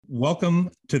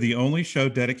Welcome to the only show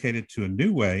dedicated to a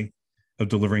new way of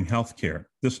delivering healthcare.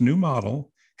 This new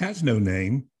model has no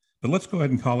name, but let's go ahead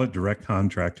and call it direct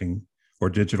contracting or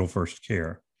digital first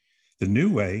care. The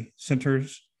new way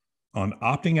centers on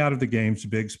opting out of the games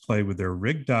bigs play with their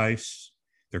rigged dice,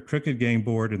 their crooked game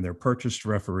board, and their purchased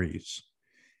referees.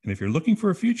 And if you're looking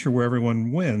for a future where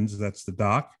everyone wins, that's the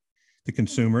doc, the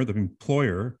consumer, the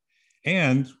employer,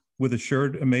 and with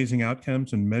assured amazing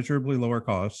outcomes and measurably lower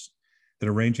costs that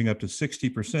are ranging up to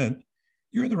 60%,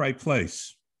 you're in the right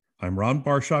place. I'm Ron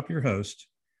Barshop, your host.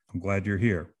 I'm glad you're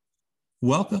here.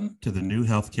 Welcome to the new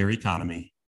healthcare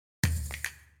economy.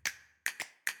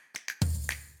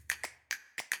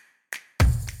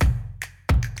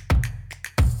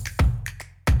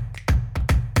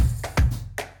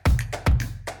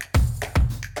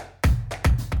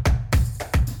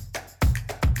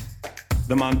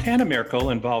 The Montana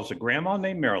Miracle involves a grandma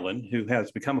named Marilyn who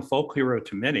has become a folk hero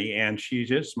to many, and she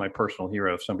is my personal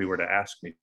hero if somebody were to ask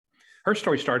me. Her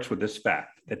story starts with this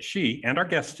fact that she and our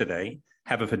guests today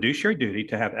have a fiduciary duty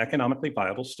to have economically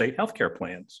viable state healthcare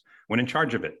plans when in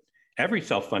charge of it. Every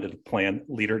self-funded plan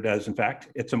leader does, in fact.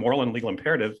 It's a moral and legal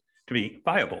imperative to be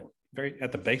viable, very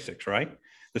at the basics, right?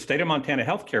 The state of Montana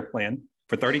healthcare plan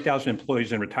for 30,000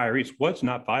 employees and retirees was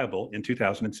not viable in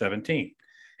 2017.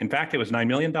 In fact, it was $9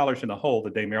 million in the hole the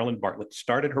day Marilyn Bartlett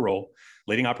started her role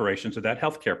leading operations of that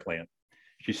healthcare plan.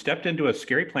 She stepped into a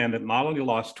scary plan that not only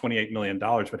lost $28 million,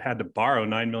 but had to borrow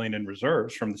 $9 million in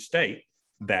reserves from the state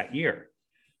that year.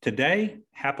 Today,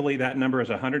 happily, that number is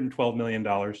 $112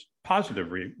 million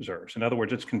positive reserves. In other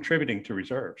words, it's contributing to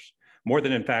reserves, more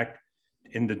than, in fact,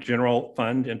 in the general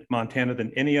fund in Montana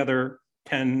than any other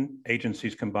 10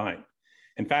 agencies combined.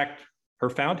 In fact, her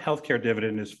found healthcare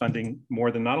dividend is funding more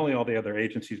than not only all the other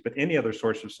agencies, but any other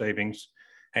source of savings,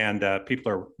 and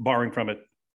people are borrowing from it.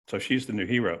 So she's the new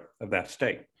hero of that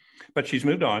state. But she's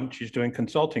moved on. She's doing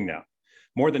consulting now.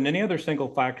 More than any other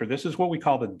single factor, this is what we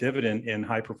call the dividend in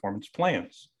high performance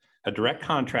plans, a direct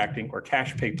contracting or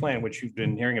cash pay plan, which you've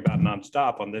been hearing about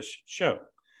nonstop on this show.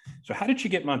 So how did she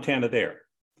get Montana there?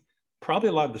 Probably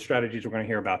a lot of the strategies we're going to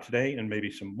hear about today and maybe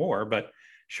some more, but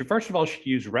first of all, she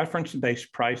used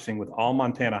reference-based pricing with all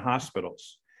Montana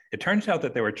hospitals. It turns out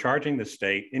that they were charging the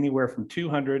state anywhere from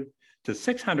 200 to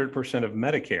 600% of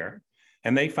Medicare.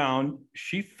 And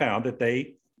she found that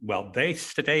they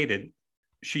stated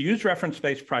she used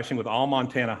reference-based pricing with all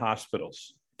Montana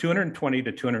hospitals, 220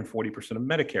 to 240% of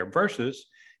Medicare versus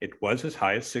it was as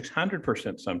high as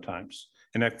 600% sometimes.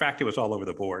 And in fact, it was all over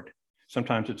the board.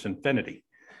 Sometimes it's infinity.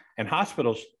 And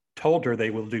hospitals told her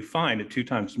they will do fine at 2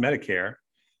 times Medicare.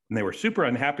 And they were super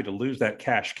unhappy to lose that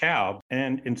cash cow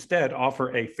and instead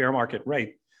offer a fair market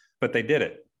rate, but they did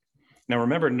it. Now,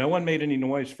 remember, no one made any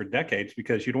noise for decades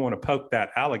because you don't want to poke that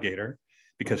alligator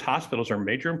because hospitals are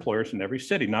major employers in every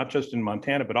city, not just in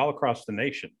Montana, but all across the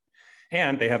nation.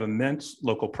 And they have immense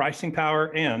local pricing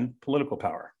power and political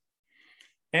power.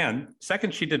 And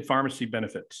second, she did pharmacy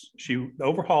benefits. She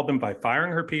overhauled them by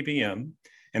firing her PBM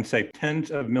and saved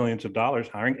tens of millions of dollars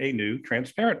hiring a new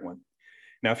transparent one.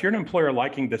 Now, if you're an employer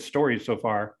liking this story so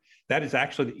far, that is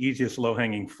actually the easiest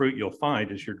low-hanging fruit you'll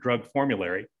find is your drug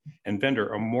formulary and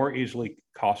vendor are more easily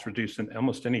cost reduced than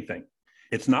almost anything.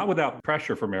 It's not without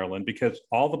pressure for Maryland because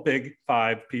all the big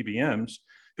 5 PBMs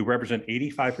who represent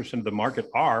 85% of the market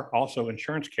are also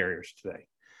insurance carriers today.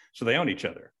 So they own each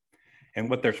other. And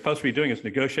what they're supposed to be doing is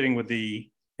negotiating with the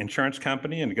insurance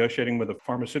company and negotiating with the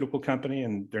pharmaceutical company,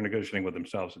 and they're negotiating with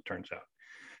themselves, it turns out.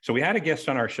 So we had a guest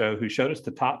on our show who showed us the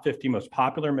top 50 most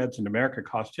popular meds in America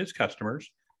cost his customers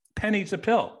pennies a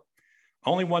pill.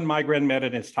 Only one migraine med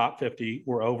in his top 50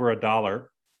 were over $1,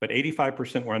 but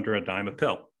 85% were under a dime a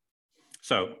pill.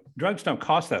 So drugs don't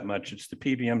cost that much. It's the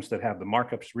PBMs that have the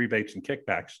markups, rebates, and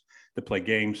kickbacks that play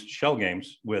games, shell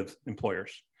games with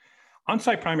employers.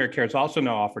 On-site primary care is also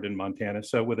now offered in Montana.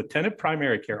 So with attentive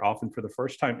primary care, often for the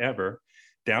first time ever,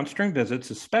 downstream visits,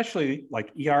 especially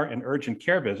like ER and urgent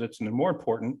care visits, and the more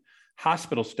important,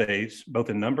 hospital stays,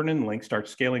 both in number and in length, start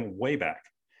scaling way back,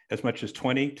 as much as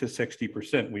 20 to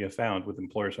 60% we have found with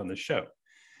employers on this show.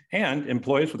 And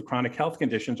employees with chronic health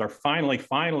conditions are finally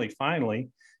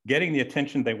getting the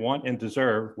attention they want and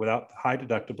deserve without the high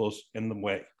deductibles in the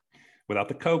way, without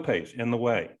the copays in the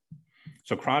way.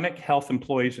 So chronic health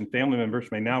employees and family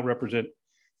members may now represent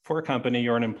for a company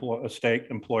or a state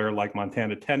employer like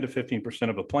Montana, 10 to 15%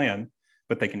 of a plan,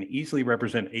 but they can easily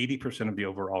represent 80% of the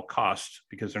overall cost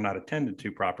because they're not attended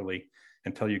to properly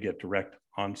until you get direct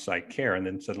on-site care, and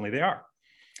then suddenly they are.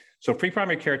 So free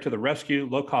primary care to the rescue,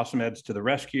 low-cost meds to the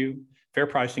rescue, fair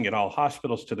pricing at all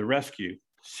hospitals to the rescue.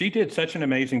 She did such an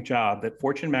amazing job that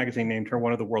Fortune magazine named her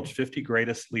one of the world's 50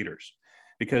 greatest leaders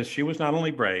because she was not only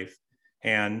brave,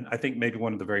 and I think maybe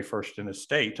one of the very first in the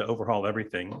state to overhaul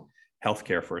everything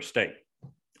healthcare for a state.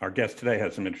 Our guest today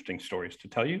has some interesting stories to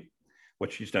tell you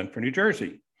what she's done for New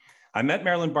Jersey. I met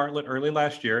Marilyn Bartlett early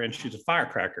last year, and she's a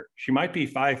firecracker. She might be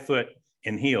 5 foot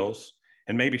in heels,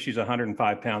 and maybe she's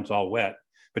 105 pounds all wet,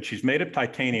 but she's made of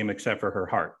titanium except for her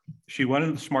heart. She's one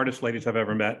of the smartest ladies I've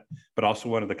ever met, but also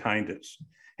one of the kindest.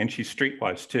 And she's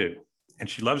streetwise too. And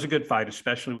she loves a good fight,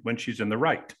 especially when she's in the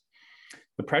right.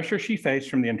 The pressure she faced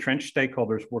from the entrenched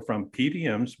stakeholders were from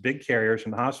PBMs, big carriers,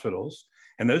 and hospitals,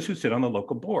 and those who sit on the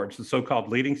local boards, the so-called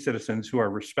leading citizens who are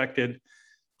respected,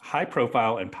 high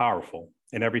profile, and powerful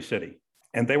in every city.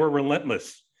 And they were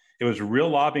relentless. It was real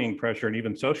lobbying pressure and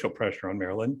even social pressure on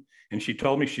Marilyn. And she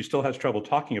told me she still has trouble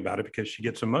talking about it because she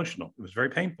gets emotional. It was very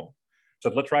painful. So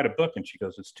let's write a book. And she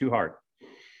goes, it's too hard.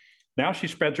 Now she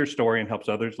spreads her story and helps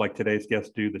others like today's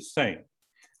guest do the same.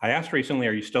 I asked recently,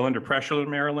 are you still under pressure,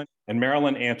 Marilyn? And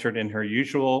Marilyn answered in her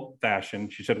usual fashion.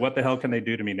 She said, what the hell can they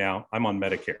do to me now? I'm on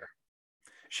Medicare.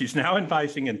 She's now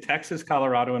advising in Texas,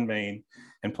 Colorado, and Maine,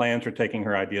 and plans are taking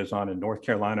her ideas on in North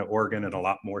Carolina, Oregon, and a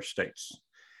lot more states.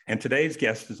 And today's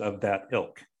guest is of that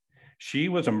ilk. She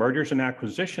was a mergers and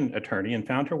acquisition attorney and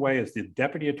found her way as the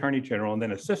deputy attorney general and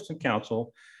then assistant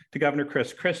counsel to Governor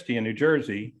Chris Christie in New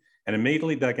Jersey, and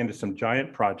immediately dug into some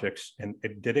giant projects, and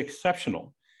it did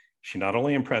exceptional. She not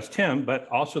only impressed him, but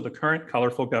also the current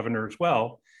colorful governor as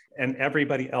well, and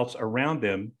everybody else around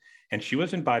them. And she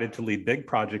was invited to lead big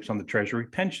projects on the Treasury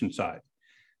pension side.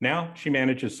 Now she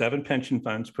manages 7 pension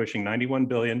funds pushing $91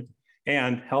 billion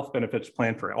and health benefits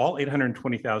plan for all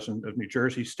 820,000 of New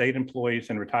Jersey state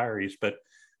employees and retirees, but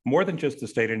more than just the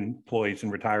state employees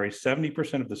and retirees,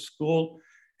 70% of the school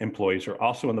employees are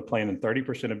also in the plan, and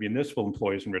 30% of municipal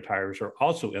employees and retirees are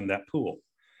also in that pool.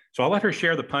 So I'll let her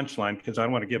share the punchline because I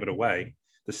don't want to give it away.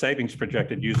 The savings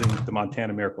projected using the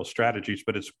Montana Miracle strategies,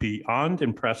 but it's beyond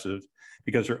impressive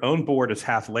because her own board is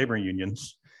half labor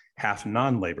unions, half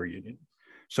non-labor union.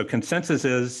 So consensus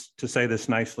is, to say this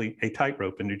nicely, a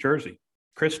tightrope in New Jersey.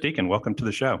 Chris Deacon, welcome to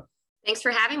the show. Thanks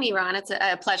for having me, Ron. It's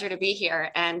a pleasure to be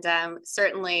here. And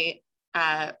certainly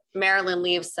Marilyn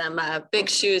leaves some big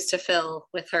shoes to fill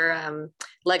with her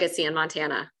legacy in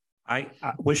Montana.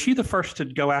 Was she the first to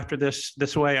go after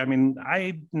this way? I mean,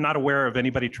 I'm not aware of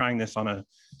anybody trying this on a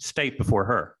state before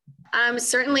her.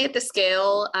 Certainly at the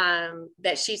scale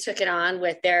that she took it on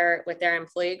with their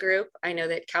employee group. I know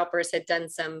that CalPERS had done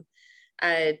some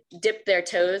dipped their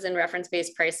toes in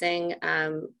reference-based pricing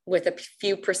with a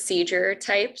few procedure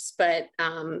types, but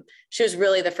she was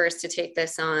really the first to take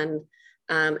this on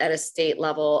at a state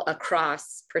level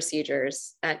across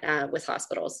procedures with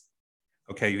hospitals.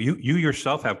 Okay, you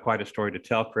yourself have quite a story to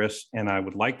tell, Chris, and I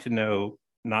would like to know,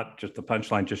 not just the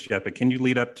punchline just yet, but can you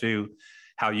lead up to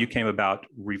how you came about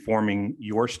reforming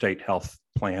your state health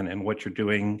plan and what you're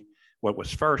doing, what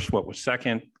was first, what was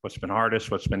second, what's been hardest,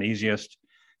 what's been easiest,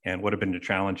 and what have been the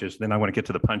challenges? Then I want to get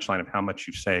to the punchline of how much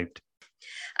you've saved.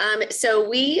 So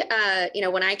we,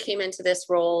 when I came into this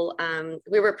role,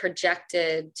 we were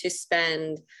projected to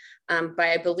spend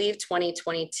by, I believe,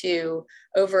 2022,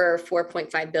 over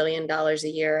 $4.5 billion a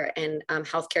year in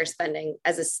healthcare spending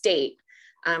as a state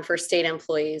for state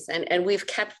employees. And we've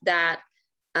kept that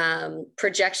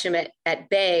projection at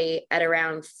bay at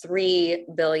around $3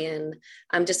 billion,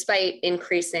 despite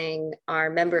increasing our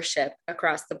membership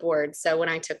across the board. So when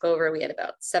I took over, we had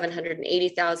about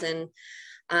 780,000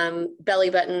 belly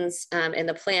buttons in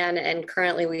the plan, and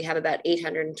currently we have about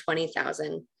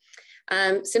 820,000.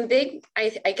 Some big,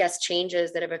 I guess,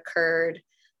 changes that have occurred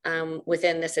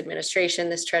within this administration,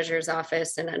 this treasurer's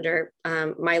office, and under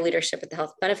my leadership at the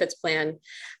Health Benefits Plan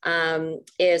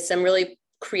is some really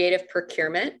creative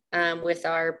procurement with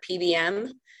our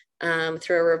PBM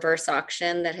through a reverse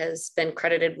auction that has been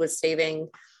credited with saving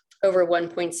over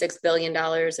 $1.6 billion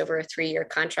over a 3-year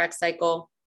contract cycle.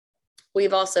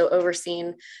 We've also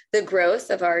overseen the growth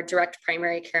of our direct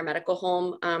primary care medical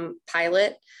home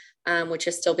pilot, which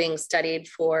is still being studied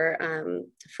for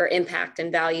impact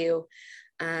and value.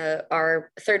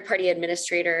 Our third-party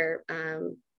administrator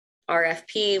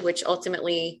RFP, which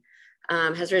ultimately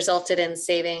has resulted in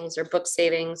savings or book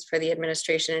savings for the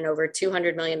administration in over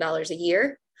 $200 million a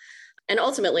year. And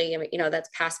ultimately, that's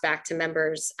passed back to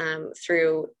members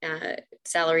through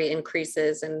salary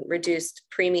increases and reduced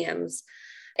premiums.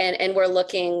 And we're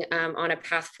looking on a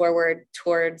path forward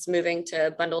towards moving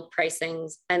to bundled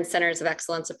pricings and centers of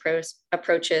excellence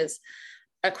approaches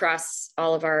across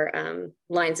all of our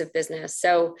lines of business.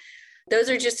 So those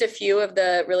are just a few of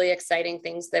the really exciting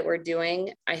things that we're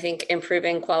doing. I think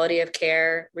improving quality of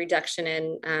care, reduction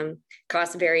in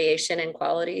cost variation and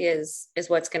quality is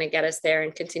what's going to get us there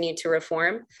and continue to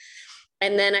reform.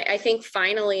 And then I think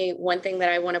finally, one thing that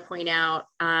I want to point out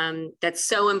that's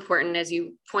so important, as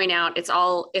you point out, it's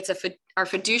our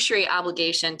fiduciary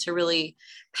obligation to really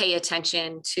pay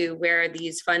attention to where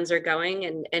these funds are going,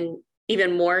 and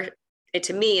even more,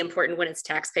 to me, important when it's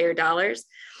taxpayer dollars.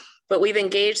 But we've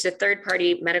engaged a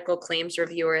third-party medical claims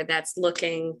reviewer that's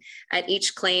looking at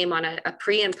each claim on a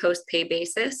pre and post pay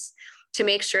basis to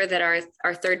make sure that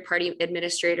our third-party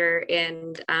administrator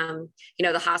and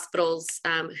the hospitals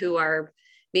who are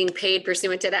being paid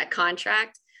pursuant to that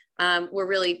contract, we're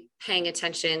really paying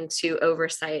attention to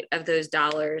oversight of those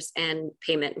dollars and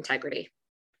payment integrity.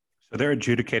 So they're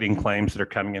adjudicating claims that are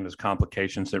coming in as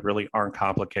complications that really aren't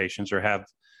complications, or have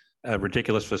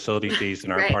ridiculous facility fees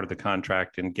and aren't Right. part of the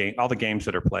contract, and all the games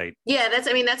that are played. Yeah,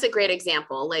 that's a great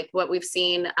example. Like what we've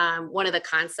seen, one of the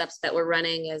concepts that we're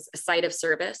running is a site of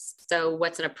service. So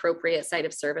what's an appropriate site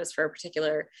of service for a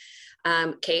particular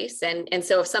case? And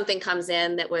so if something comes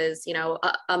in that was,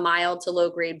 a mild to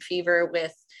low grade fever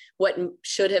with what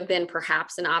should have been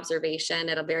perhaps an observation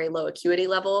at a very low acuity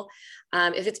level,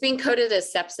 if it's being coded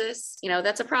as sepsis,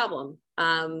 that's a problem.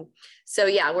 So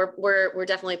yeah, we're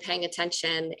definitely paying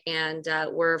attention, and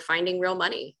we're finding real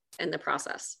money in the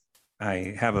process.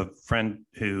 I have a friend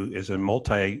who is a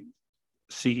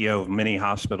multi-CEO of many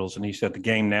hospitals, and he said the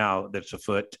game now that's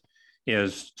afoot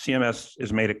is CMS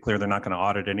has made it clear they're not going to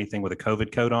audit anything with a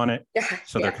COVID code on it.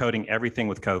 So they're coding everything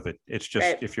with COVID. It's just,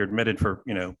 right. If you're admitted for,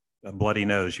 a bloody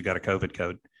nose, you got a COVID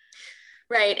code.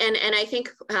 Right. And I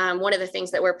think one of the things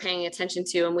that we're paying attention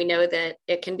to, and we know that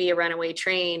it can be a runaway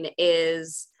train,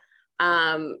 is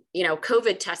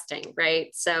COVID testing, right?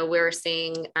 So we're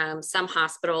seeing some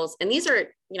hospitals, and these aren't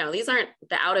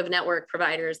the out of network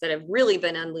providers that have really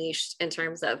been unleashed in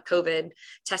terms of COVID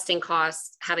testing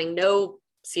costs having no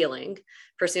ceiling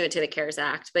pursuant to the CARES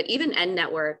Act. But even end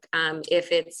network,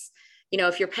 if it's,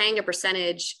 if you're paying a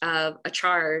percentage of a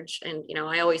charge, and,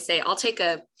 I always say, I'll take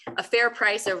a fair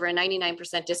price over a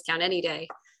 99% discount any day.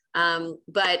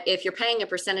 But if you're paying a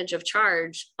percentage of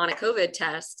charge on a COVID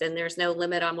test, and there's no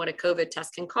limit on what a COVID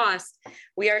test can cost,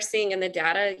 we are seeing in the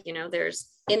data, there's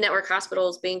in-network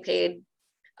hospitals being paid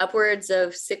upwards of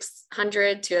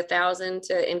 $600 to $1,000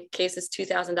 to, in cases,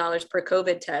 $2,000 per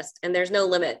COVID test. And there's no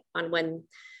limit on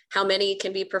how many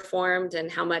can be performed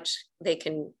and how much they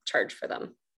can charge for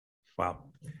them. Wow.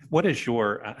 What is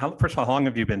first of all, how long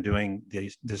have you been doing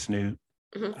this new,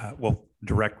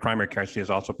 direct primary care? I see is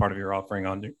also part of your offering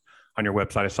on your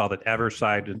website. I saw that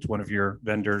Everside is one of your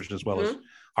vendors, as well as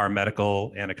Our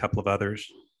Medical and a couple of others.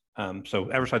 So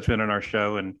Everside's been on our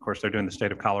show, and of course they're doing the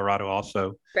state of Colorado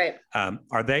also. Right.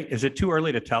 Is it too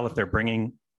early to tell if they're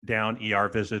bringing down ER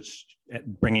visits,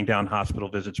 bringing down hospital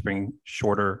visits, bringing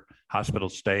shorter hospital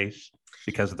stays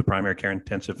because of the primary care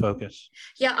intensive focus?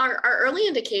 Yeah, our early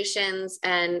indications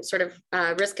and sort of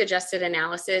risk-adjusted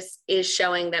analysis is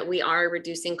showing that we are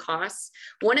reducing costs.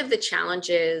 One of the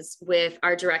challenges with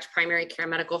our direct primary care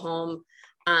medical home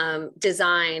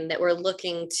design that we're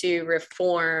looking to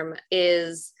reform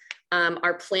is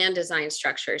our plan design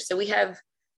structure. So we have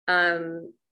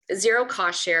zero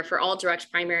cost share for all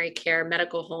direct primary care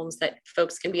medical homes that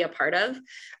folks can be a part of.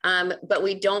 But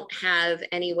we don't have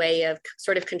any way of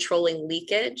sort of controlling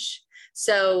leakage.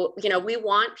 So, we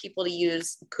want people to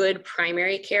use good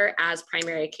primary care as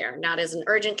primary care, not as an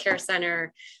urgent care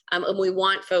center. And we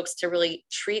want folks to really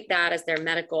treat that as their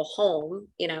medical home,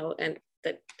 and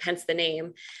hence the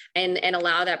name, and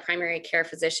allow that primary care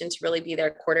physician to really be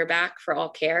their quarterback for all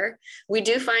care. We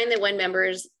do find that when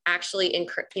members actually,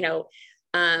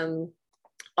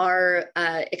 are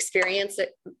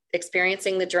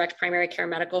experiencing the direct primary care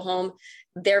medical home,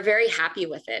 they're very happy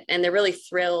with it. And they're really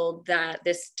thrilled that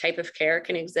this type of care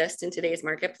can exist in today's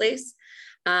marketplace.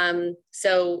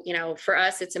 So, for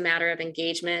us, it's a matter of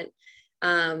engagement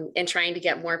and trying to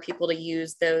get more people to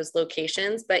use those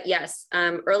locations. But yes,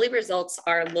 early results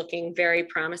are looking very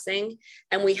promising.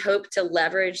 And we hope to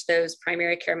leverage those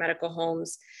primary care medical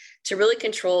homes to really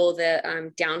control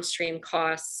the downstream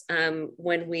costs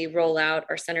when we roll out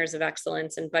our centers of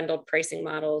excellence and bundled pricing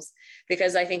models.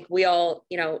 Because I think we all,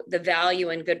 the value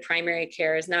in good primary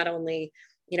care is not only,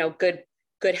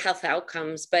 good health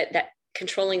outcomes, but that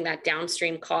controlling that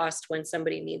downstream cost when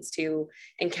somebody needs to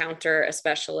encounter a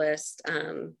specialist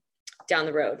down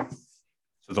the road.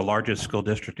 So the largest school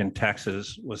district in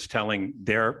Texas was telling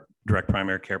their direct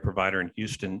primary care provider in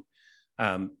Houston,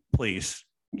 please,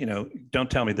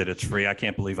 don't tell me that it's free. I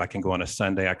can't believe I can go on a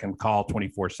Sunday. I can call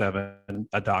 24/7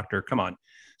 a doctor. Come on.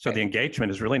 So the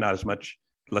engagement is really not as much,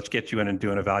 let's get you in and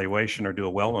do an evaluation or do a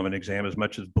well woman exam, as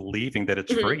much as believing that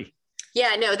it's free.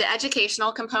 Yeah, no, the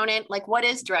educational component, like what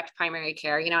is direct primary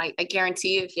care? You know, I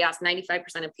guarantee you, if you ask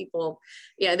 95% of people,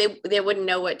 you know, they wouldn't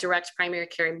know what direct primary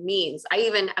care means. I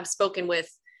even have spoken with,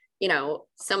 you know,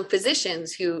 some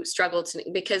physicians who struggle to,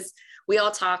 because we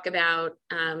all talk about,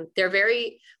 they're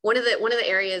very, one of the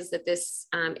areas that this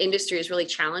industry is really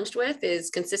challenged with is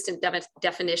consistent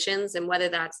definitions, and whether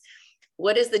that's,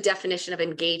 what is the definition of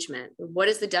engagement? What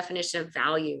is the definition of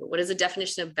value? What is the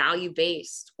definition of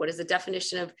value-based? What is the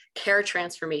definition of care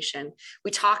transformation? We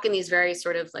talk in these very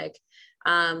sort of like,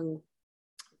 you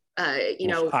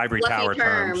know, ivory tower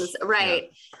terms, right?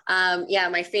 Yeah,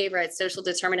 my favorite, social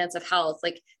determinants of health.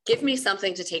 Like, give me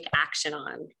something to take action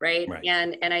on, right?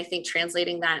 And I think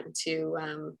translating that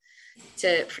into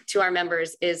to our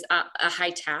members is a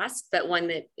high task, but one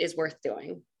that is worth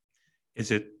doing. Is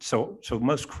it so? So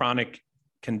most chronic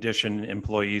condition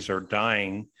employees are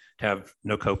dying to have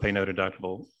no copay, no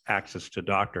deductible access to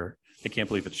doctor. I can't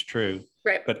believe it's true.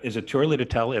 Right. But is it too early to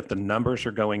tell if the numbers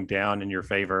are going down in your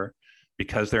favor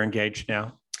because they're engaged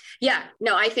now? Yeah,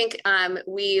 no, I think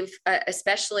we've,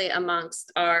 especially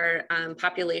amongst our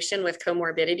population with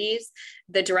comorbidities,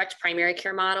 the direct primary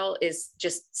care model is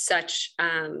just such,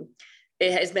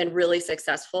 it has been really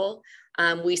successful.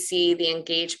 We see the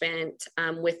engagement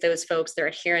with those folks, their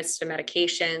adherence to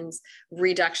medications,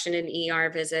 reduction in ER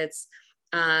visits.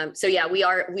 So yeah, we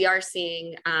are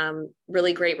seeing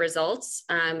really great results,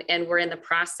 and we're in the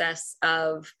process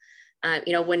of,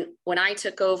 you know, when I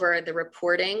took over, the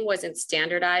reporting wasn't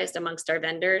standardized amongst our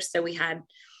vendors. So we had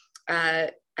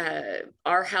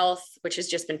Our Health, which has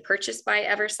just been purchased by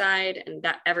Everside, and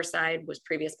that Everside was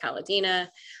previous Paladina.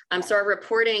 So our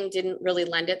reporting didn't really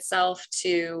lend itself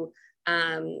to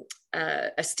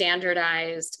a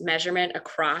standardized measurement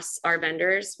across our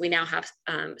vendors. We now have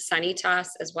Sanitas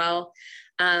as well.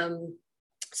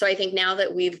 So I think now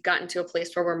that we've gotten to a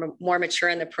place where we're more mature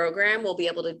in the program, we'll be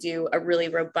able to do a really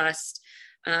robust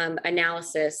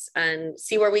analysis and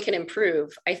see where we can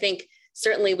improve. I think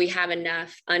certainly we have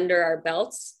enough under our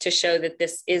belts to show that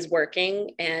this is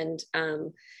working. And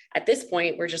at this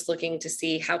point, we're just looking to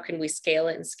see how can we scale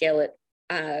it and scale it,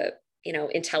 you know,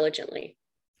 intelligently.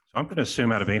 So I'm going to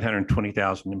assume out of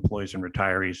 820,000 employees and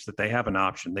retirees that they have an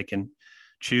option. They can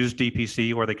choose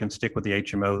DPC, or they can stick with the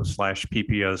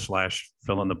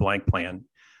HMO/PPO/fill in the blank plan.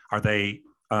 Are they,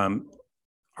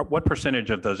 what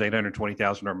percentage of those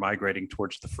 820,000 are migrating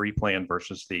towards the free plan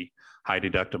versus the high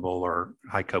deductible or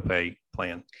high copay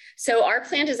plan? So our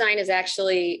plan design is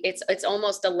actually, it's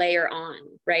almost a layer on,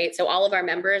 right? So all of our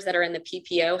members that are in the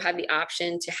PPO have the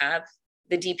option to have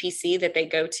the DPC that they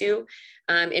go to,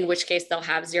 in which case they'll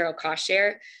have zero cost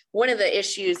share. One of the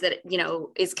issues that, you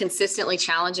know, is consistently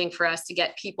challenging for us to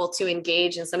get people to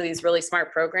engage in some of these really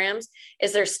smart programs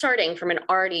is they're starting from an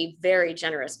already very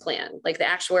generous plan. Like the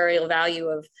actuarial value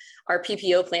of our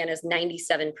PPO plan is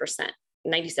 97%,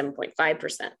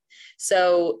 97.5%.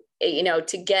 So, you know,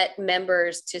 to get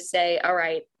members to say, all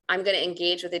right, I'm going to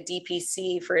engage with a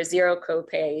DPC for a zero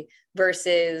copay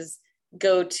versus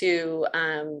go to,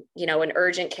 you know, an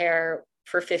urgent care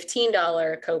for $15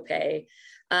 copay.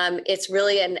 It's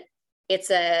really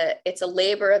it's a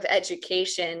labor of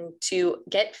education to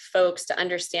get folks to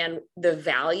understand the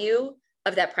value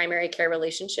of that primary care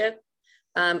relationship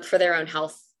for their own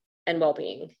health and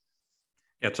well-being.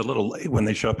 Yeah, it's a little late when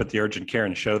they show up at the urgent care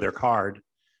and show their card.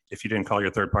 If you didn't call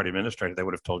your third-party administrator, they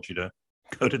would have told you to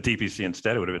go to DPC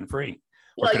instead. It would have been free.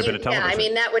 Well, yeah, I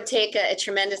mean, that would take a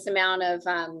tremendous amount of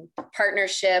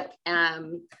partnership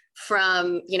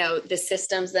from, you know, the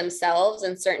systems themselves,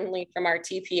 and certainly from our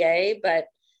TPA. But,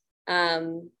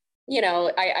 you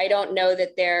know, I don't know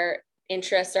that their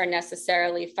interests are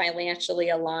necessarily financially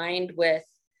aligned with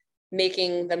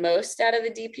making the most out of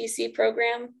the DPC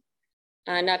program.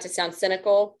 Not to sound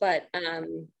cynical, but,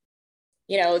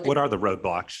 you know. What are the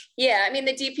roadblocks? Yeah, I mean,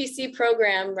 the DPC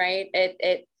program, right?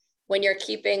 It when you're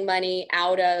keeping money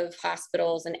out of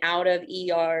hospitals and out of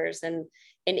ERs and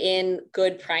in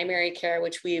good primary care,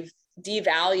 which we've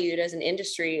devalued as an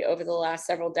industry over the last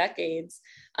several decades,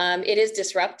 it is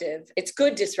disruptive. It's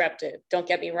good disruptive, don't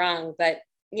get me wrong, but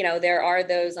you know, there are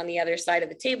those on the other side of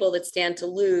the table that stand to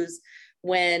lose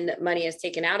when money is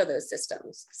taken out of those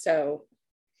systems. So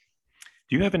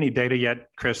do you have any data yet,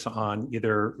 Chris, on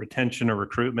either retention or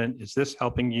recruitment? Is this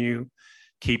helping you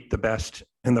keep the best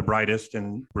and the brightest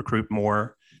and recruit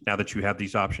more now that you have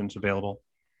these options available?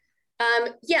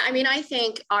 Yeah, I mean, I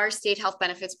think our state health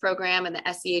benefits program and the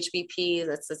SEHBP,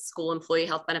 that's the school employee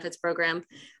health benefits program,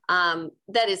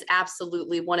 that is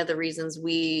absolutely one of the reasons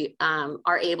we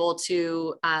are able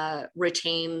to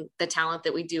retain the talent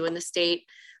that we do in the state.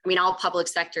 I mean, all public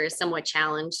sector is somewhat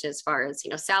challenged as far as,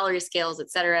 salary scales, et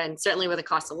cetera, and certainly with the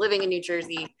cost of living in New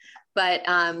Jersey. But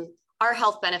our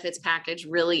health benefits package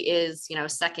really is,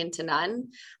 second to none.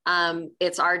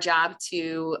 It's our job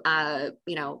to,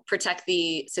 protect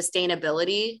the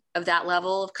sustainability of that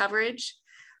level of coverage.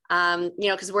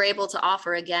 Because we're able to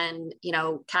offer, again,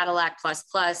 Cadillac plus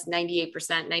 98%,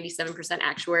 97%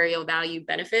 actuarial value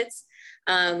benefits.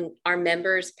 Our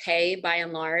members pay by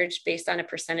and large based on a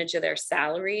percentage of their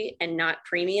salary and not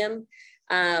premium.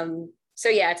 So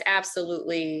yeah, it's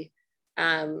absolutely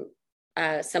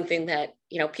something that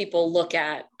people look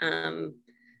at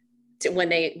when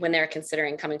they're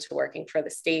considering coming to working for the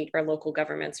state or local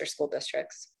governments or school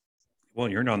districts. Well,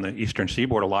 you're on the Eastern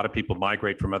Seaboard. A lot of people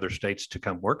migrate from other states to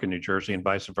come work in New Jersey and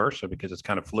vice versa because it's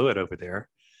kind of fluid over there.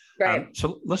 Right.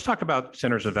 So let's talk about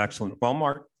centers of excellence.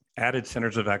 Walmart added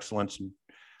centers of excellence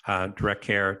and direct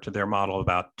care to their model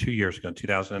about 2 years ago, in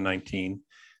 2019,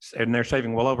 and they're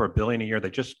saving well over $1 billion a year. They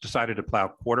just decided to plow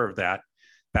a quarter of that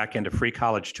back into free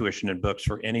college tuition and books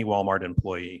for any Walmart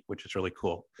employee, which is really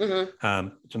cool. Mm-hmm.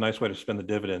 It's a nice way to spend the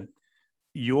dividend.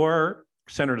 Your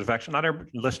center of excellence, not every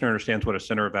listener understands what a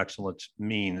center of excellence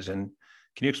means. And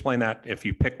can you explain that? If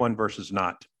you pick one versus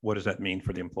not, what does that mean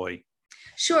for the employee?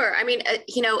 Sure. I mean,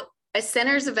 a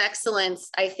centers of excellence,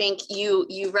 I think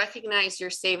you recognize your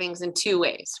savings in two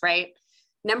ways, right?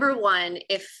 Number one,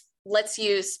 let's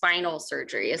use spinal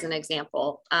surgery as an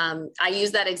example. I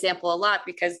use that example a lot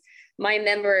because my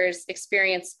members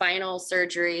experience spinal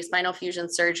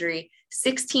fusion surgery,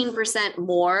 16%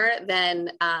 more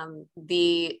than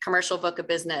the commercial book of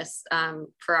business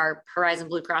for our Horizon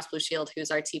Blue Cross Blue Shield, who's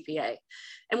our TPA.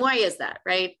 And why is that,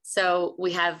 right? So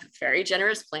we have a very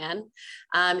generous plan,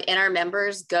 and our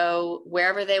members go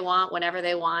wherever they want, whenever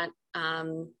they want.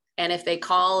 And if they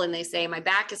call and they say, my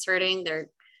back is hurting, they're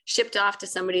shipped off to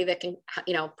somebody that can,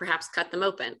 perhaps cut them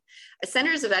open. A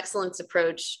centers of excellence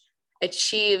approach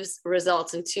achieves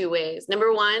results in two ways.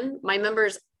 Number one, my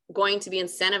members going to be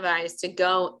incentivized to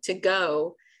go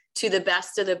to the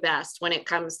best of the best when it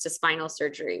comes to spinal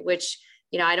surgery, which,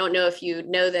 I don't know if you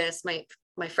know this,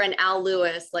 my friend Al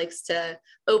Lewis likes to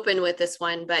open with this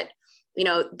one, but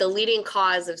the leading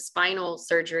cause of spinal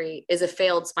surgery is a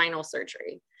failed spinal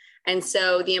surgery. And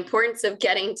so the importance of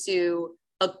getting to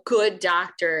a good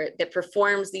doctor that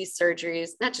performs these surgeries,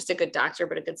 not just a good doctor,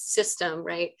 but a good system,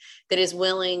 right? That is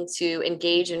willing to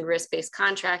engage in risk-based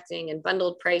contracting and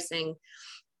bundled pricing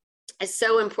is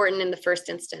so important in the first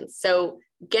instance. So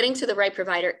getting to the right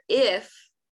provider if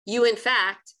you, in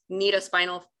fact, need a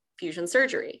spinal fusion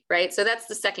surgery, right? So that's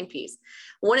the second piece.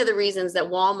 One of the reasons that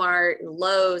Walmart and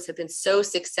Lowe's have been so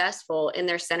successful in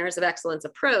their centers of excellence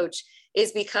approach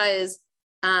is because,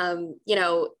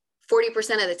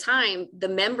 40% of the time, the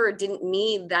member didn't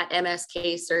need that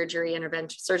MSK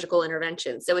surgical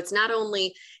intervention. So it's not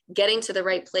only getting to the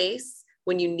right place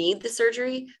when you need the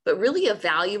surgery, but really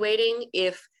evaluating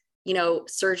if,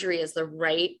 surgery is the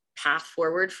right path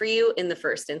forward for you in the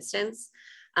first instance.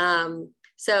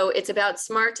 So it's about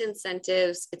smart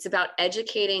incentives. It's about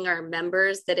educating our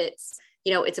members that it's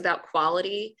about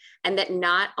quality and that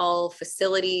not all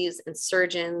facilities and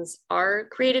surgeons are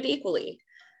created equally.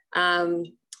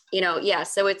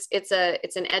 So it's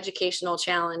an educational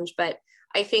challenge, but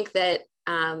I think that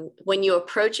when you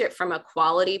approach it from a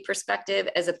quality perspective,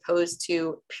 as opposed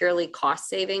to purely cost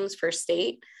savings for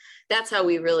state, that's how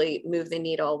we really move the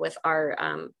needle with our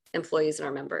employees and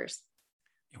our members.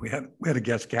 We had a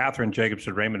guest, Catherine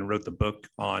Jacobson Raymond, wrote the book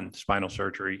on spinal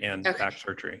surgery and back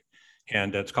surgery,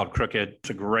 and it's called Crooked. It's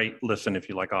a great listen if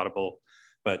you like Audible.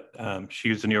 But she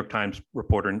was a New York Times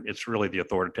reporter, and it's really the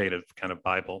authoritative kind of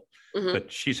Bible. Mm-hmm.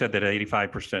 But she said that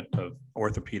 85% of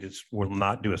orthopedists will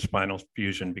not do a spinal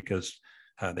fusion because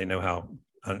they know how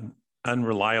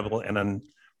unreliable and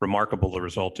unremarkable the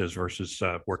result is versus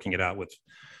working it out with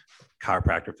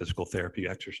chiropractor, physical therapy,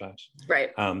 exercise.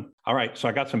 Right. All right. So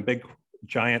I got some big,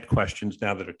 giant questions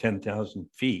now that are 10,000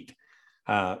 feet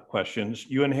questions.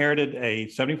 You inherited a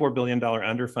 $74 billion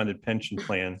underfunded pension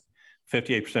plan.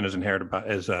 58% is inherited by,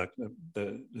 is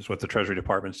what the Treasury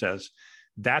Department says.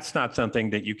 That's not something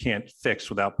that you can't fix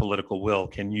without political will.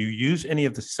 Can you use any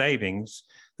of the savings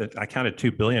that I counted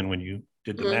 $2 billion when you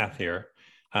did the math here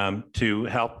to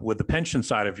help with the pension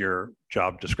side of your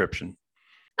job description?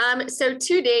 So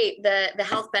to date, the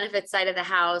health benefits side of the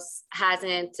house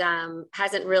hasn't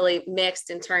really mixed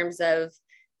in terms of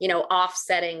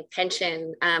offsetting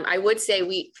pension. I would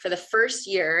say for the first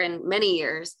year in many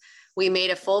years, we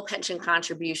made a full pension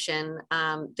contribution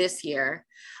this year.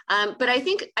 But I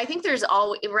think there's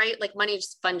always, right, like money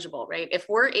is fungible, right? If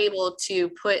we're able to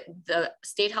put the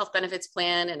state health benefits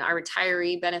plan and our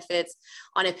retiree benefits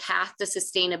on a path to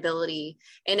sustainability,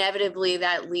 inevitably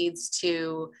that leads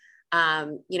to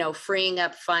freeing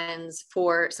up funds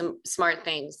for some smart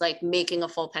things like making a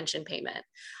full pension payment.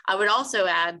 I would also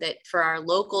add that for our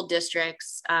local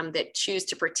districts that choose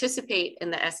to participate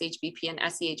in the SHBP and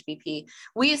SEHBP,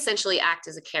 we essentially act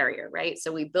as a carrier, right?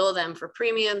 So we bill them for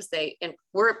premiums.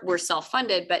 We're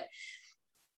self-funded, but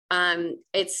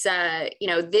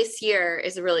this year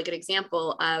is a really good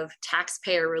example of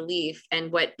taxpayer relief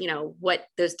and what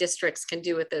those districts can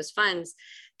do with those funds.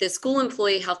 The school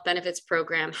employee health benefits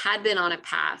program had been on a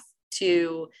path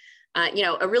to,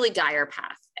 a really dire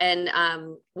path. And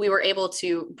we were able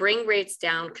to bring rates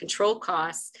down, control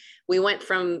costs. We went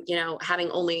from, having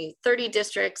only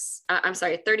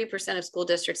 30% of school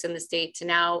districts in the state to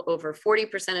now over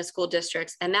 40% of school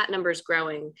districts. And that number is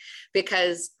growing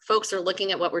because folks are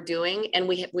looking at what we're doing, and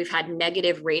we've had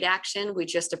negative rate action. We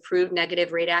just approved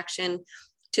negative rate action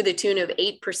to the tune of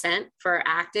 8% for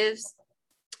our actives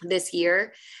this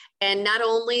year. And not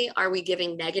only are we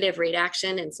giving negative rate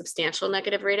action and substantial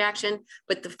negative rate action,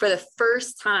 but for the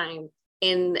first time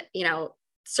in,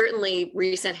 certainly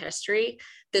recent history,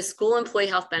 the school employee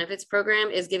health benefits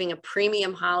program is giving a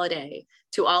premium holiday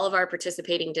to all of our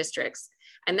participating districts.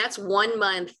 And that's 1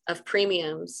 month of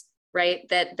premiums, right,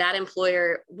 that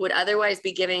employer would otherwise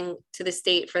be giving to the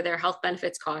state for their health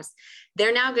benefits costs.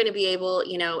 They're now going to be able,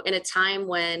 in a time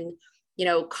when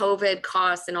COVID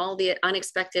costs and all the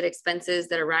unexpected expenses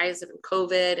that arise from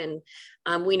COVID.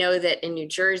 And we know that in New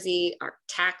Jersey, our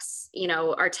tax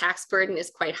burden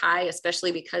is quite high,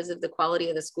 especially because of the quality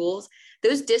of the schools.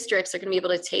 Those districts are going to be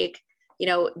able to take,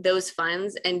 those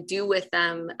funds and do with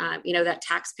them, that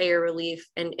taxpayer relief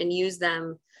and use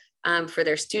them for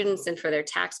their students and for their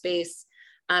tax base.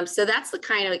 So that's the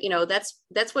kind of,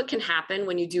 that's what can happen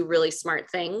when you do really smart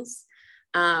things.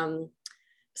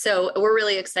 So we're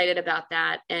really excited about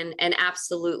that. And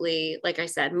absolutely, like I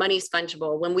said, money's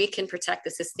fungible. When we can protect the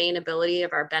sustainability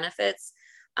of our benefits,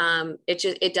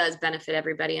 it does benefit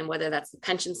everybody. And whether that's the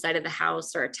pension side of the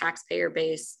house or a taxpayer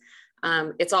base,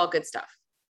 it's all good stuff.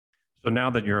 So now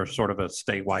that you're sort of a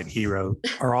statewide hero,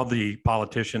 are all the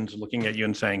politicians looking at you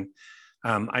and saying,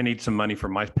 I need some money for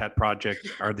my pet project?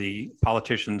 Are the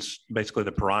politicians basically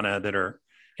the piranha that are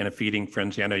in a feeding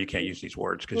frenzy? I know you can't use these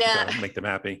words because you don't make them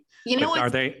happy. Are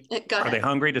they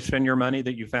hungry to spend your money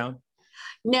that you found?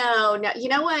 No. You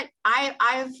know what?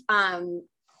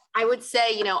 I would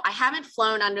say, I haven't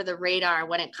flown under the radar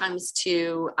when it comes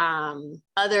to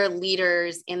other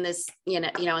leaders in this, in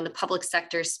the public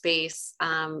sector space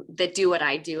that do what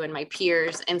I do and my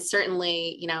peers. And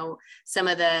certainly, some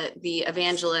of the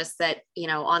evangelists that,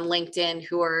 on LinkedIn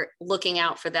who are looking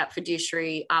out for that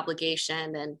fiduciary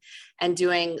obligation and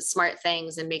doing smart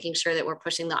things and making sure that we're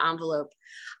pushing the envelope.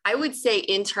 I would say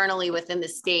internally within the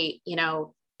state,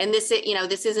 and this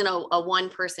isn't a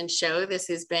one-person show. This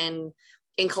has been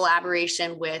in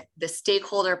collaboration with the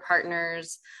stakeholder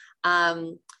partners.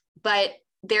 But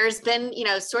there's been,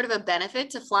 sort of a benefit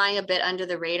to flying a bit under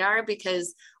the radar,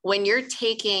 because when you're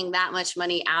taking that much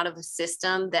money out of a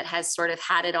system that has sort of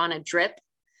had it on a drip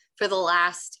for the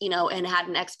last, and had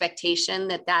an expectation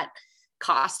that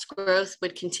cost growth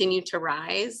would continue to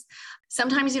rise,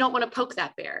 sometimes you don't want to poke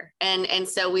that bear. And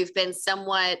so we've been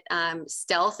somewhat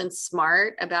stealth and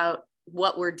smart about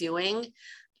what we're doing.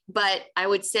 But I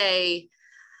would say,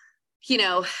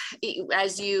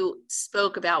 as you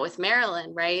spoke about with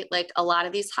Maryland, right? Like a lot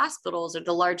of these hospitals are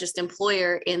the largest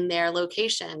employer in their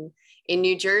location. In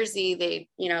New Jersey,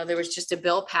 there was just a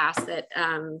bill passed that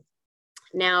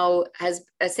now has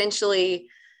essentially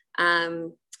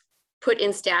put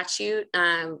in statute,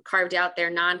 carved out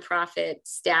their nonprofit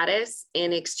status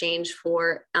in exchange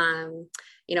for,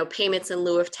 payments in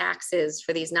lieu of taxes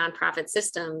for these nonprofit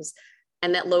systems.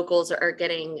 And that locals are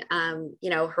getting,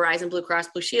 Horizon Blue Cross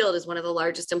Blue Shield is one of the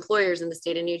largest employers in the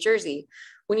state of New Jersey.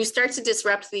 When you start to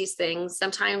disrupt these things,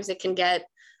 sometimes it can get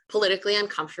politically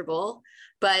uncomfortable,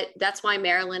 but that's why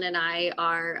Marilyn and I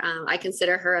I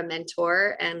consider her a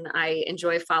mentor, and I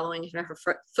enjoy following in her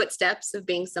footsteps of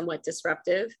being somewhat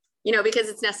disruptive, because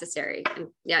it's necessary. And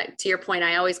yeah, to your point,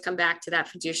 I always come back to that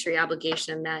fiduciary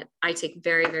obligation that I take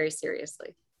very, very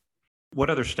seriously. What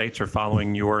other states are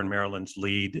following your and Maryland's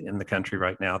lead in the country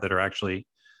right now that are actually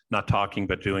not talking,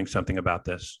 but doing something about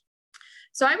this?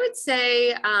 So I would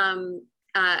say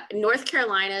North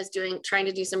Carolina is trying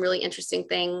to do some really interesting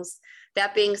things.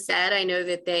 That being said, I know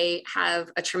that they have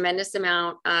a tremendous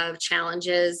amount of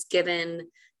challenges given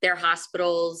their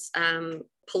hospital's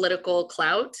political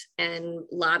clout and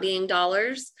lobbying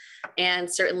dollars, and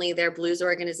certainly their Blues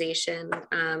organization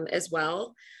as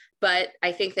well. But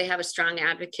I think they have a strong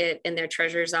advocate in their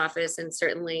treasurer's office, and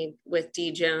certainly with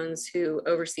Dee Jones, who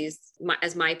oversees,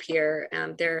 as my peer,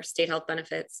 their state health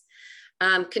benefits.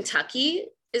 Kentucky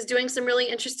is doing some really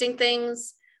interesting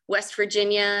things. West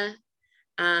Virginia,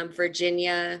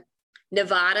 Virginia,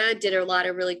 Nevada did a lot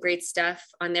of really great stuff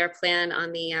on their plan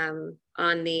on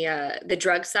the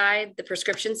drug side, the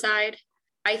prescription side.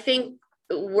 I think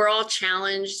we're all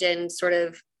challenged in sort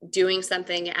of doing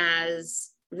something as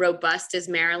robust as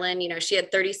Maryland. You know, she had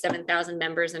 37,000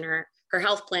 members in her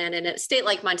health plan. In a state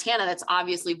like Montana, that's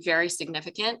obviously very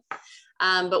significant.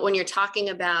 But when you're talking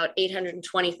about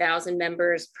 820,000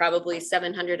 members, probably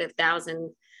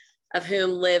 700,000 of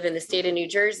whom live in the state of New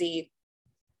Jersey,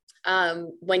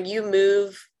 when you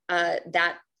move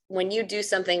when you do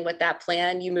something with that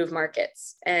plan, you move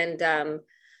markets. And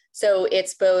so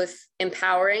it's both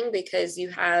empowering because you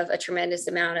have a tremendous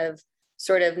amount of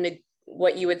sort of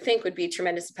what you would think would be a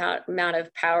tremendous amount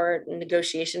of power and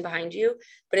negotiation behind you,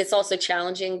 but it's also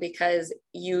challenging because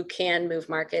you can move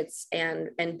markets and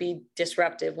be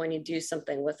disruptive when you do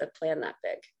something with a plan that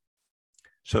big.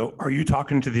 So are you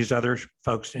talking to these other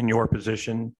folks in your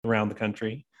position around the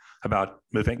country about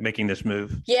making this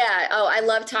move? Yeah. Oh, I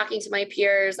love talking to my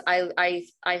peers. I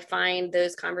find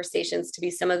those conversations to be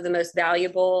some of the most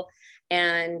valuable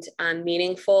and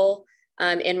meaningful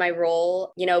in my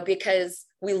role, you know, because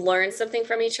we learn something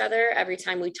from each other every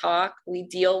time we talk. We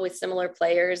deal with similar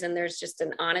players, and there's just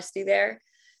an honesty there.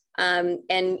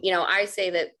 And, you know, I say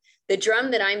that the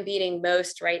drum that I'm beating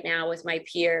most right now with my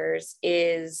peers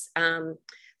is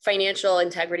financial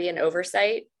integrity and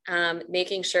oversight,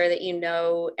 making sure that you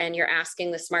know and you're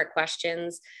asking the smart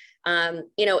questions.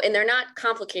 You know, and they're not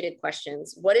complicated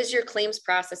questions. What is your claims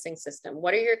processing system?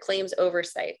 What are your claims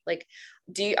oversight? Like,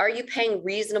 are you paying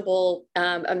reasonable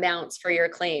amounts for your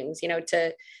claims? You know,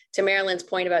 to Marilyn's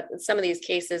point about some of these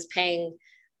cases paying,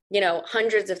 you know,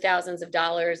 hundreds of thousands of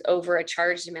dollars over a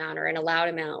charged amount or an allowed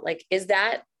amount. Like, is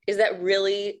that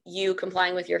really you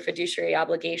complying with your fiduciary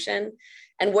obligation?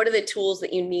 And what are the tools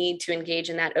that you need to engage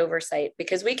in that oversight?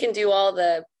 Because we can do all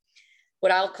the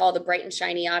what I'll call the bright and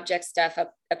shiny object stuff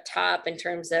up top in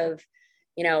terms of,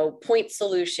 you know, point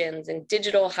solutions and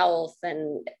digital health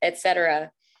and et cetera.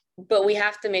 But we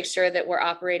have to make sure that we're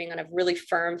operating on a really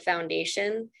firm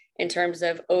foundation in terms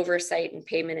of oversight and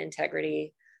payment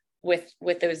integrity with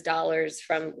those dollars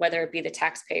from whether it be the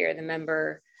taxpayer, the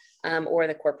member, or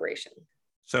the corporation.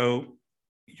 So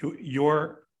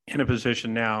you're in a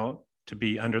position now to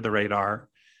be under the radar,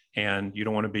 and you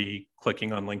don't want to be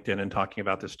clicking on LinkedIn and talking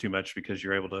about this too much because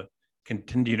you're able to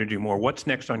continue to do more. What's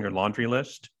next on your laundry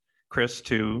list, Chris,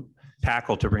 to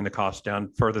tackle to bring the cost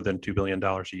down further than $2 billion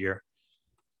a year?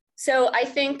 So I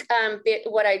think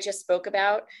what I just spoke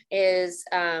about is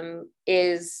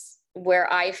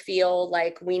where I feel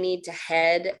like we need to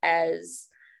head as,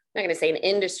 I'm not going to say an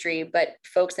industry, but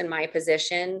folks in my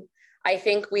position. I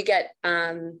think we get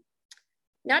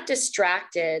not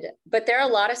distracted, but there are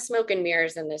a lot of smoke and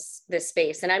mirrors in this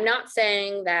space. And I'm not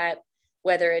saying that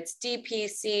whether it's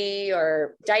DPC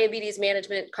or diabetes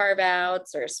management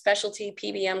carve-outs or specialty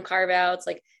PBM carve-outs,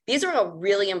 like these are all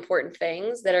really important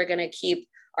things that are going to keep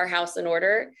our house in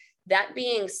order. That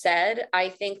being said, I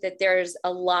think that there's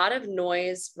a lot of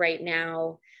noise right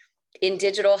now in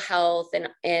digital health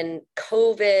and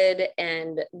COVID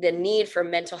and the need for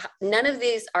mental health. None of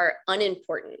these are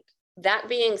unimportant. That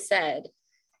being said,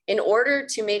 in order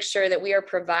to make sure that we are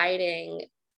providing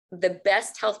the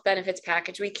best health benefits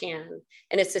package we can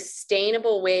in a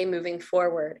sustainable way moving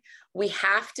forward, we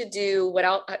have to do what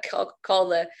I'll call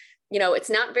the, you know, it's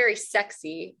not very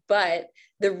sexy, but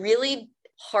the really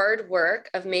hard work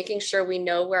of making sure we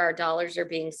know where our dollars are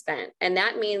being spent. And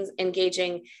that means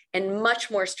engaging in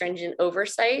much more stringent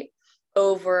oversight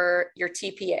over your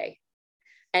TPA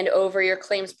and over your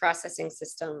claims processing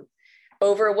system,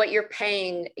 over what you're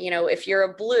paying, you know, if you're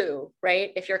a Blue,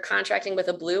 right? If you're contracting with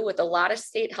a Blue, with a lot of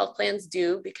state health plans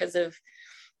do because of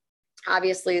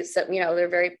obviously, so, you know, they're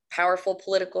very powerful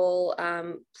political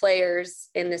players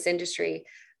in this industry,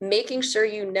 making sure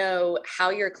you know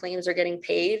how your claims are getting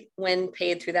paid when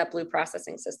paid through that Blue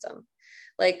processing system.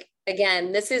 Like,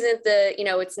 again, this isn't the, you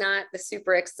know, it's not the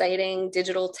super exciting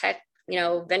digital tech, you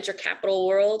know, venture capital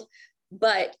world,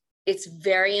 but it's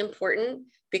very important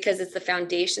because it's the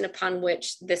foundation upon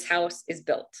which this house is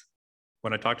built.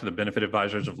 When I talk to the benefit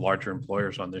advisors of larger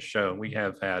employers on this show, we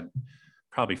have had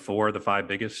probably 4 of the 5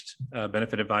 biggest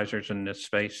benefit advisors in this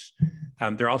space.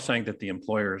 They're all saying that the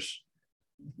employers,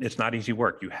 it's not easy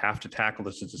work. You have to tackle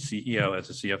this as a CEO, as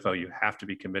a CFO. You have to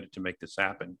be committed to make this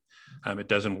happen. It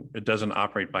doesn't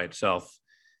operate by itself.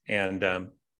 And a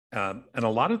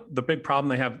lot of the big problem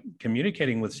they have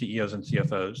communicating with CEOs and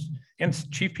CFOs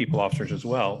and chief people officers as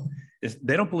well is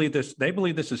they don't believe this. They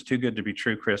believe this is too good to be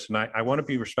true, Chris. And I want to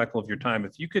be respectful of your time.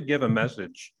 If you could give a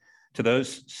message to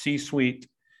those C-suite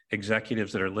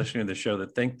executives that are listening to the show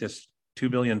that think this 2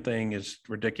 billion thing is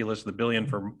ridiculous, the billion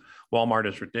for Walmart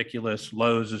is ridiculous,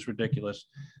 Lowe's is ridiculous.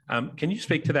 Can you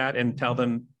speak to that and tell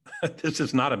them this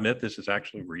is not a myth, this is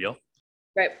actually real?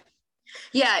 Right.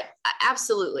 Yeah,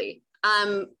 absolutely.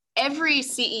 Every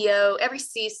CEO, every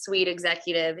C-suite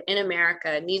executive in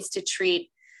America needs to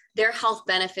treat their health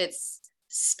benefits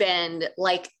spend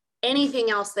like anything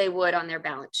else they would on their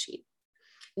balance sheet.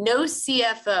 No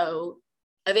CFO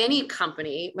of any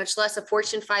company, much less a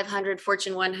Fortune 500,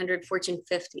 Fortune 100, Fortune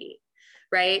 50,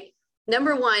 right?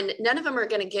 Number one, none of them are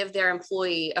going to give their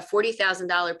employee a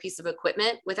 $40,000 piece of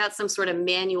equipment without some sort of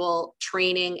manual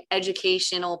training,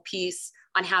 educational piece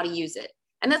on how to use it.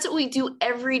 And that's what we do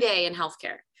every day in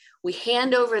healthcare. We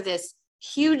hand over this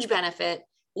huge benefit.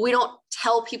 We don't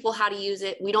tell people how to use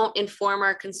it. We don't inform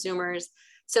our consumers.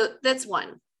 So that's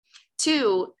one.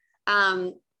 Two,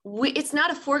 it's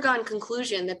not a foregone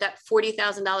conclusion that that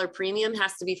 $40,000 premium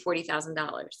has to be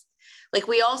 $40,000. Like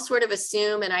we all sort of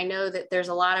assume, and I know that there's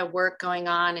a lot of work going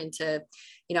on into,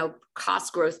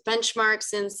 cost growth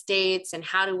benchmarks in states and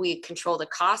how do we control the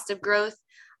cost of growth.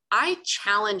 I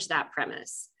challenge that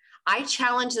premise. I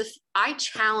challenge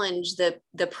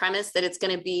the premise that it's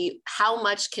going to be how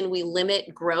much can we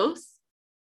limit growth,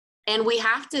 and we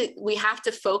have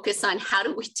to focus on how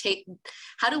do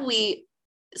we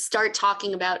start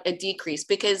talking about a decrease,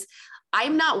 because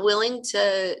I'm not willing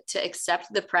to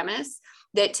accept the premise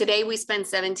that today we spend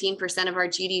 17% of our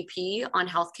GDP on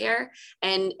healthcare,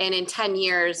 and in 10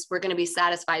 years we're going to be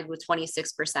satisfied with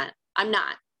 26%. I'm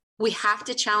not. We have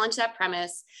to challenge that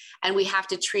premise, and we have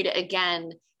to treat it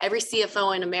again. Every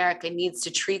CFO in America needs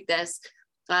to treat this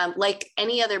like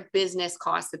any other business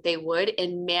cost that they would,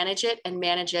 and manage it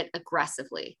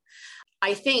aggressively.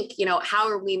 I think, how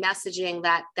are we messaging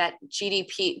that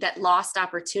GDP, that lost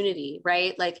opportunity,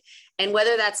 right? Like, and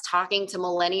whether that's talking to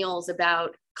millennials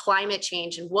about climate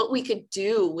change and what we could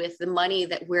do with the money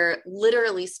that we're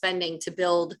literally spending to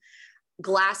build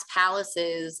glass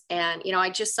palaces. And, I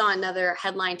just saw another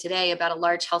headline today about a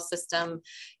large health system,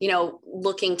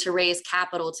 looking to raise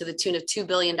capital to the tune of $2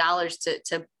 billion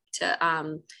to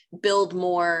build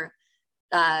more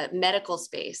medical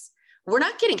space. We're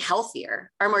not getting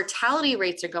healthier. Our mortality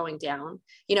rates are going down.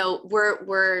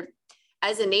 We're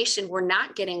as a nation, we're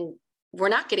not getting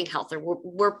healthier.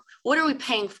 What are we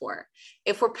paying for?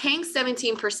 If we're paying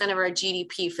 17% of our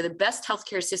GDP for the best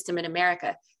healthcare system in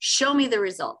America, show me the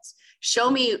results.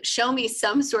 Show me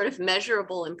some sort of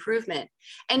measurable improvement.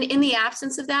 And in the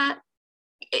absence of that,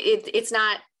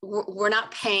 we're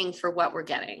not paying for what we're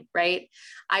getting, right?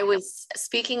 I was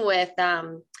speaking with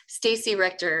Stacey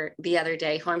Richter the other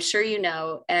day, who I'm sure you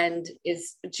know, and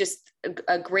is just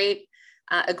a great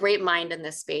mind in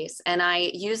this space. And I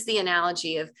use the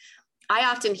analogy of, I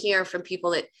often hear from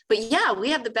people but yeah, we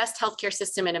have the best healthcare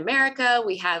system in America.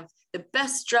 We have the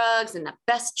best drugs and the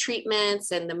best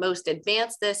treatments and the most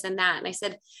advanced this and that. And I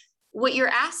said, what you're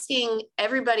asking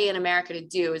everybody in America to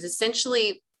do is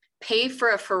essentially pay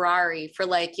for a Ferrari for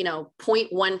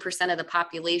 0.1% of the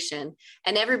population,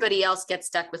 and everybody else gets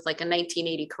stuck with like a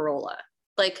 1980 Corolla.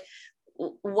 Like,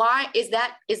 why is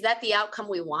that the outcome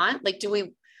we want? Like, do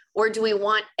we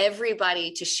want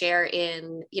everybody to share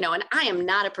in, and I am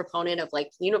not a proponent of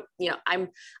I'm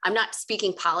not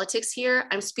speaking politics here.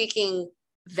 I'm speaking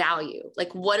value.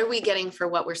 Like, what are we getting for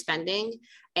what we're spending?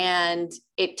 And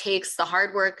it takes the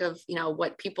hard work of,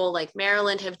 what people like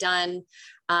Maryland have done,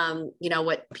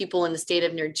 what people in the state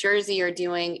of New Jersey are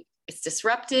doing. It's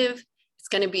disruptive. It's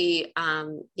going to be,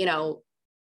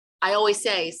 I always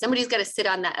say somebody's got to sit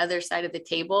on that other side of the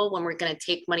table when we're going to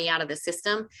take money out of the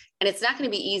system. And it's not going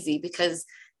to be easy, because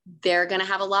they're going to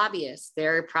have a lobbyist.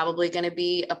 They're probably going to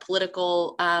be a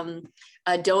political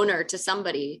a donor to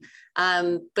somebody.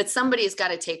 But somebody's got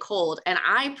to take hold. And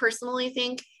I personally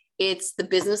think it's the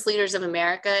business leaders of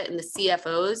America and the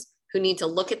CFOs who need to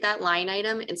look at that line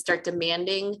item and start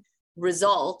demanding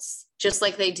results, just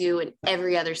like they do in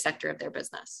every other sector of their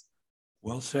business.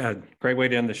 Well said. Great way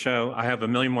to end the show. I have a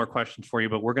million more questions for you,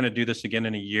 but we're going to do this again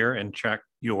in a year and check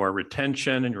your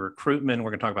retention and your recruitment.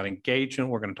 We're going to talk about engagement.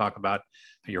 We're going to talk about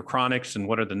your chronics and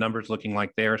what are the numbers looking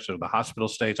like there. So the hospital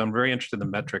stays. I'm very interested in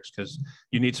the metrics because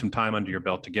you need some time under your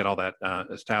belt to get all that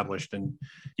established. And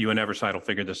you and Everside will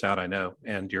figure this out, I know,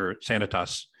 and your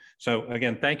Sanitas. So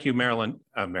again, thank you, Marilyn.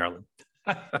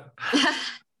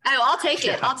 Oh, I'll take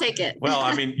it. I'll take it. Well,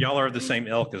 I mean, y'all are the same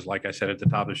ilk as, like I said at the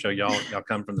top of the show, y'all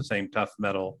come from the same tough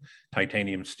metal,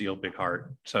 titanium, steel, big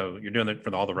heart. So you're doing it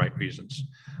for all the right reasons.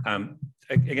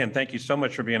 Again, thank you so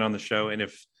much for being on the show. And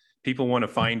if people want to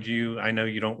find you, I know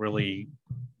you don't really,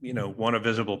 want a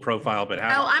visible profile, but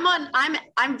how? Oh,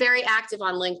 I'm very active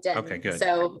on LinkedIn. Okay, good.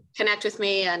 So connect with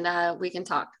me and we can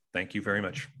talk. Thank you very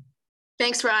much.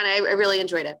 Thanks, Ron. I really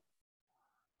enjoyed it.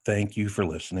 Thank you for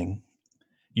listening.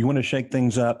 You want to shake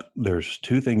things up? There's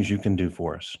two things you can do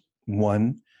for us.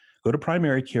 One, go to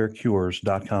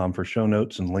primarycarecures.com for show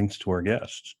notes and links to our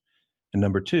guests. And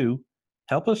number two,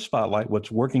 help us spotlight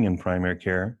what's working in primary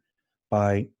care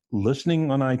by listening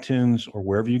on iTunes or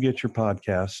wherever you get your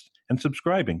podcasts and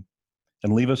subscribing,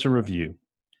 and leave us a review.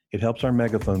 It helps our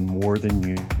megaphone more than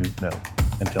you know.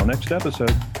 Until next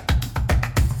episode.